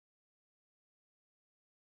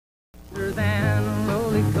Than a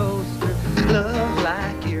roller coaster, love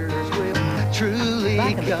like yours will truly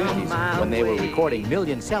Back in the come 50s, my when they were way. recording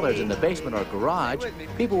million sellers in the basement or garage,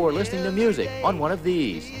 people were listening to music on one of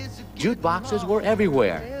these. Jukeboxes were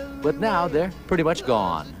everywhere, but now they're pretty much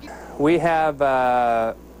gone. We have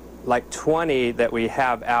like 20 that we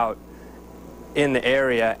have out in the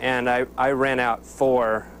area, and I rent out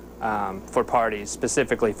four for parties,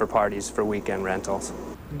 specifically for parties, for weekend rentals.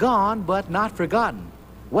 Gone, but not forgotten.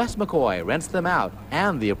 Wes McCoy rents them out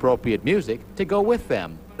and the appropriate music to go with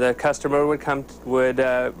them. The customer would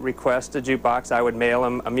request a jukebox. I would mail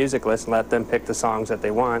them a music list and let them pick the songs that they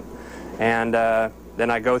want. And then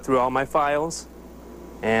I go through all my files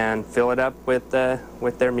and fill it up with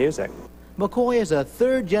their music. McCoy is a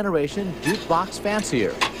third-generation jukebox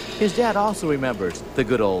fancier. His dad also remembers the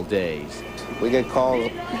good old days. We get calls,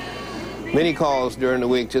 many calls during the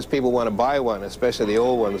week, just people want to buy one, especially the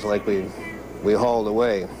old ones like we hauled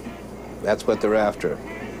away. That's what they're after.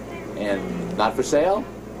 And not for sale?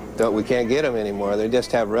 We can't get them anymore. They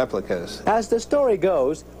just have replicas. As the story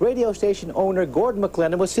goes, radio station owner Gordon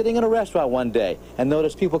McClendon was sitting in a restaurant one day and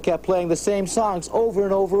noticed people kept playing the same songs over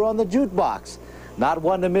and over on the jukebox. Not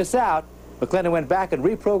one to miss out, McClendon went back and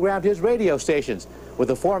reprogrammed his radio stations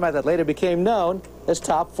with a format that later became known as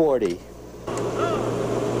Top 40.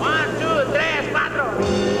 1, 2, 3, 4.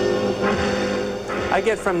 I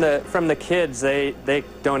get from the kids, they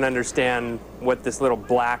don't understand what this little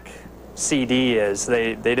black CD is.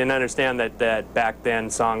 They didn't understand that back then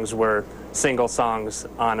songs were single songs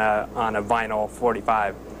on a vinyl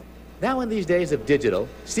 45. Now in these days of digital,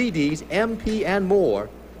 CDs, MP, and more,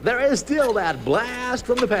 there is still that blast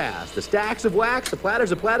from the past. The stacks of wax, the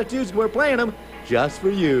platters of platitudes, and we're playing them just for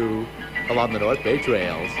you along the North Bay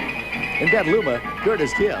trails. In Petaluma,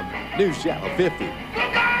 Curtis Kim, News Channel 50.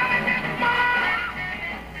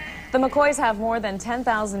 The McCoys have more than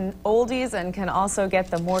 10,000 oldies and can also get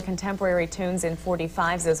the more contemporary tunes in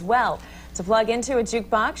 45s as well. To plug into a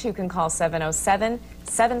jukebox, you can call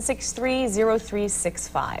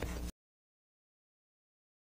 707-763-0365.